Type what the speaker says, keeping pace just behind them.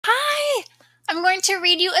I'm going to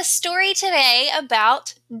read you a story today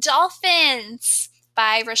about dolphins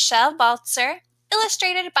by Rochelle Baltzer,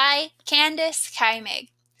 illustrated by Candice Keimig.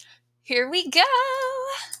 Here we go.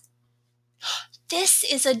 This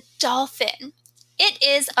is a dolphin. It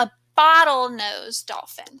is a bottlenose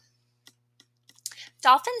dolphin.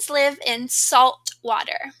 Dolphins live in salt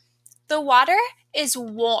water. The water is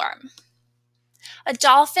warm. A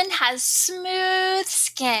dolphin has smooth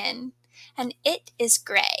skin, and it is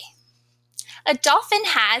gray. A dolphin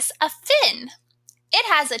has a fin. It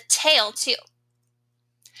has a tail too.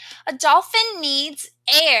 A dolphin needs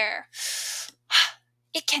air.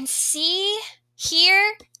 It can see,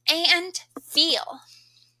 hear, and feel.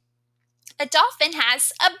 A dolphin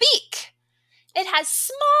has a beak. It has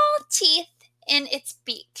small teeth in its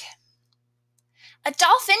beak. A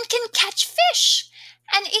dolphin can catch fish,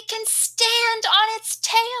 and it can stand on its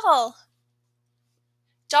tail.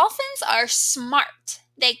 Dolphins are smart.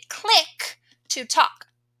 They click to talk.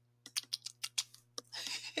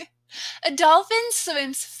 A dolphin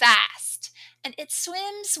swims fast, and it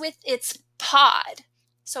swims with its pod.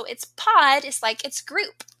 So its pod is like its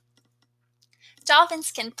group.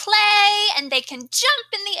 Dolphins can play, and they can jump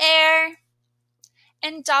in the air.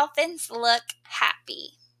 And dolphins look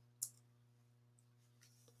happy.